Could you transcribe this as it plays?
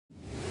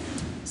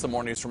Some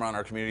more news from around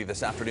our community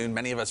this afternoon.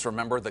 Many of us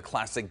remember the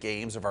classic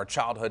games of our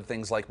childhood,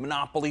 things like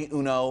Monopoly,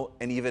 Uno,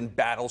 and even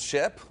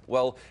Battleship.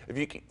 Well, if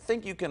you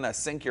think you can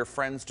sink your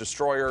friend's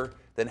destroyer,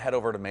 then head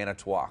over to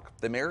Manitowoc.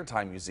 The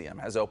Maritime Museum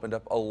has opened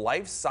up a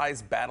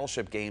life-size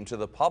Battleship game to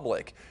the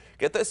public.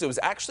 Get this, it was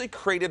actually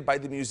created by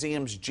the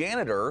museum's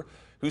janitor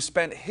who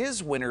spent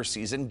his winter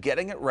season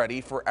getting it ready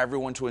for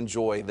everyone to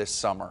enjoy this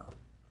summer.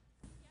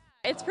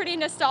 It's pretty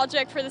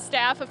nostalgic for the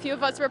staff. A few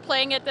of us were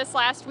playing it this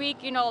last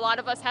week. You know, a lot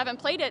of us haven't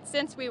played it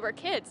since we were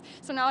kids.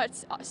 So now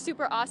it's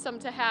super awesome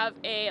to have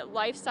a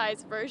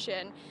life-size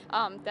version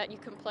that you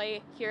can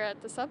play here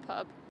at the Sub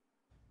Pub.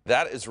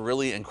 That is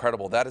really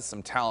incredible. That is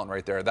some talent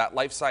right there. That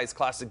life-size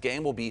classic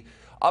game will be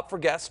up for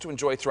guests to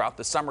enjoy throughout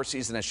the summer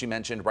season, as she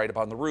mentioned, right up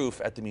on the roof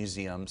at the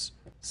museum's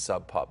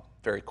Sub Pub.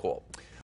 Very cool.